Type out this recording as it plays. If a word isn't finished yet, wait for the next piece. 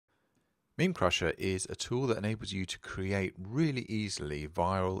MemeCrusher is a tool that enables you to create really easily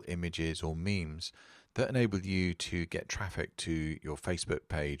viral images or memes that enable you to get traffic to your Facebook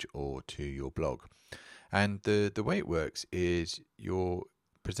page or to your blog. And the way it works is you're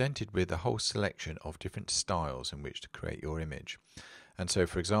presented with a whole selection of different styles in which to create your image. And so,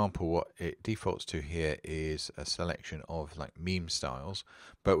 for example, what it defaults to here is a selection of like meme styles,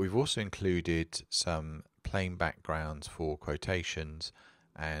 but we've also included some plain backgrounds for quotations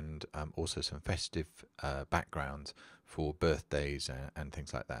and also some festive backgrounds for birthdays and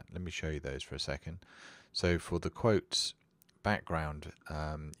things like that. Let me show you those for a second. So for the quotes background,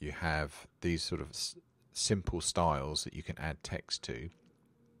 you have these sort of simple styles that you can add text to.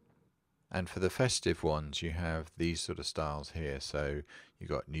 And for the festive ones, you have these sort of styles here. So you've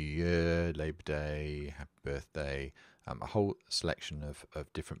got New Year, Labor Day, Happy Birthday, a whole selection of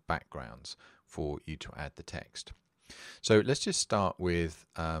different backgrounds for you to add the text. So let's just start with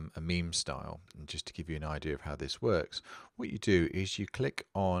a meme style, and just to give you an idea of how this works. What you do is you click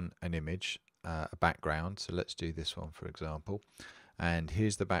on an image, a background. So let's do this one, for example. And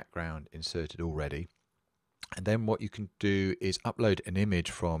here's the background inserted already. And then what you can do is upload an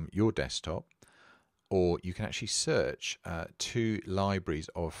image from your desktop, or you can actually search two libraries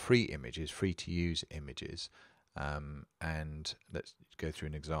of free images, free to use images. And let's go through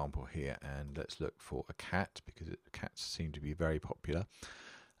an example here, and let's look for a cat, because cats seem to be very popular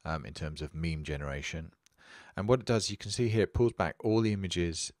in terms of meme generation. And what it does, you can see here, it pulls back all the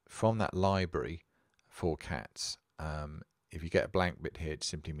images from that library for cats. If you get a blank bit here, it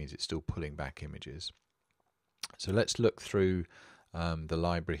simply means it's still pulling back images. So let's look through the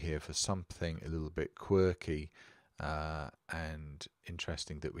library here for something a little bit quirky and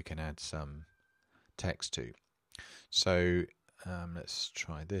interesting that we can add some text to. So let's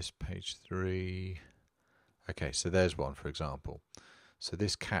try this, page 3. Okay, so there's one, for example. So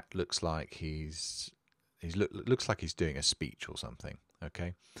this cat looks like looks like he's doing a speech or something.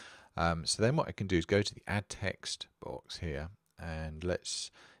 Okay, so then what I can do is go to the add text box here, and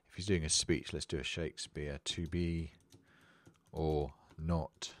if he's doing a speech, let's do a Shakespeare, to be or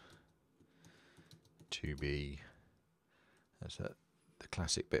not to be. That's the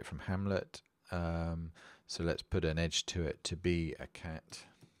classic bit from Hamlet. So let's put an edge to it, to be a cat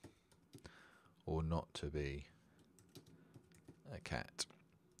or not to be a cat.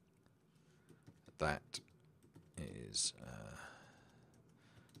 That is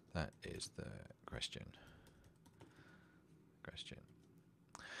the question.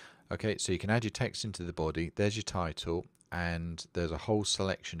 Okay, so you can add your text into the body. There's your title, and there's a whole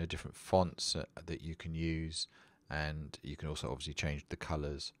selection of different fonts that you can use, and you can also obviously change the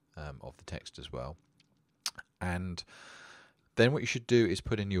colors of the text as well. And then what you should do is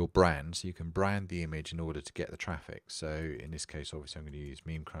put in your brand, so you can brand the image in order to get the traffic. So in this case, obviously, I'm going to use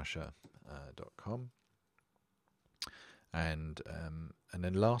MemeCrusher.com. And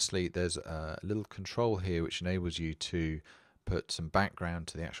then lastly, there's a little control here which enables you to put some background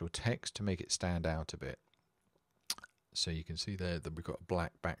to the actual text to make it stand out a bit. So you can see there that we've got a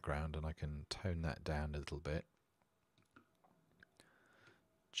black background, and I can tone that down a little bit,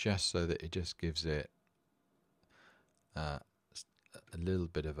 just so that it just gives it a little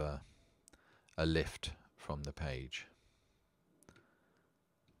bit of a lift from the page.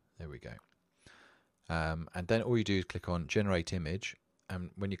 There we go. And then all you do is click on Generate Image,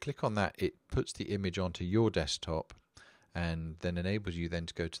 and when you click on that, it puts the image onto your desktop, and then enables you then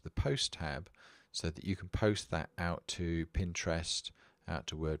to go to the Post tab, so that you can post that out to Pinterest, out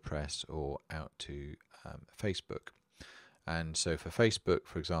to WordPress, or out to Facebook. And so for Facebook,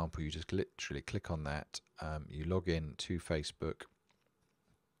 for example, you just literally click on that, you log in to Facebook,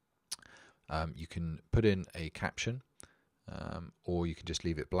 you can put in a caption, or you can just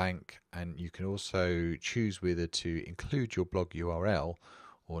leave it blank, and you can also choose whether to include your blog URL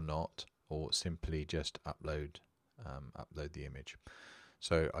or not, or simply just upload the image.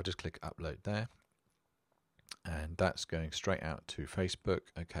 So I'll just click upload there, and that's going straight out to Facebook.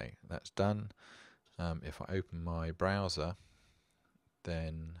 Okay, that's done. If I open my browser,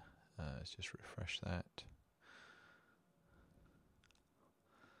 then let's just refresh that.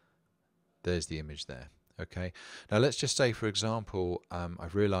 There's the image there. Okay, now let's just say, for example,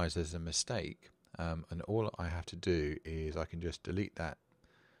 I've realized there's a mistake, and all I have to do is I can just delete that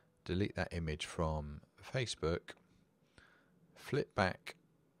image from Facebook, flip back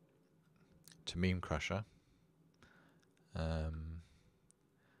to MemeCrusher,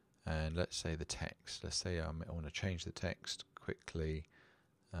 and let's say the text. Let's say I want to change the text quickly,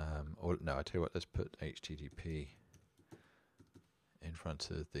 or no, I tell you what, let's put HTTP in front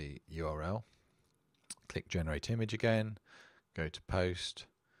of the URL. Click Generate Image again, go to Post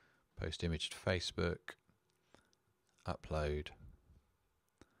Post image to Facebook, upload.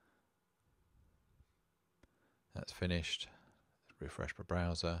 That's finished. Refresh my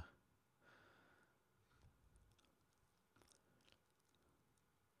browser.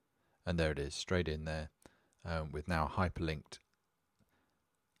 And there it is, straight in there, with now a hyperlinked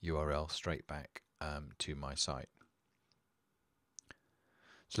URL straight back to my site.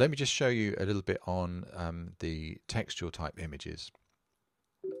 So let me just show you a little bit on the textual type images.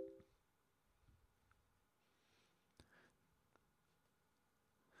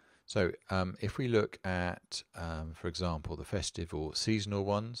 So if we look at, for example, the festive or seasonal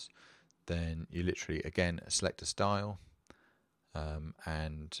ones, then you literally, again, select a style,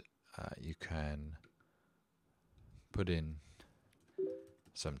 and you can put in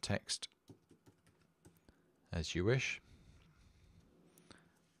some text as you wish.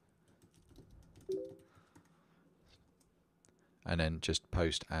 And then just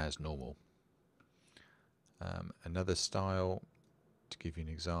post as normal. Another style, to give you an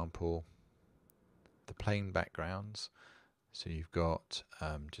example, the plain backgrounds. So you've got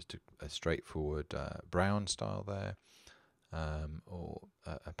just a straightforward brown style there, or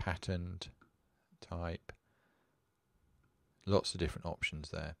a patterned type. Lots of different options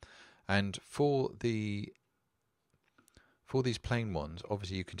there. And for these plain ones,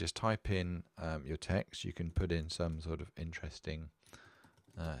 obviously you can just type in your text. You can put in some sort of interesting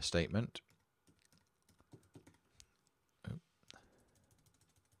statement.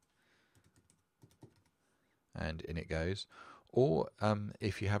 And in it goes. Or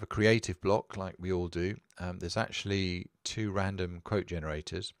if you have a creative block like we all do, there's actually 2 random quote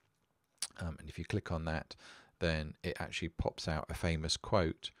generators, and if you click on that, then it actually pops out a famous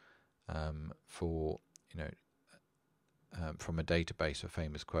quote for, from a database of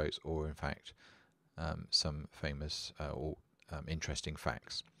famous quotes, or in fact some famous or interesting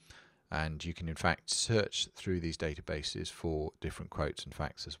facts. And you can in fact search through these databases for different quotes and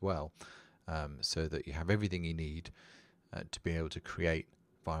facts as well, so that you have everything you need to be able to create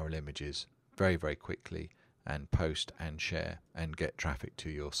viral images very, very quickly and post and share and get traffic to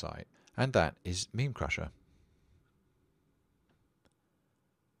your site. And that is MemeCrusher.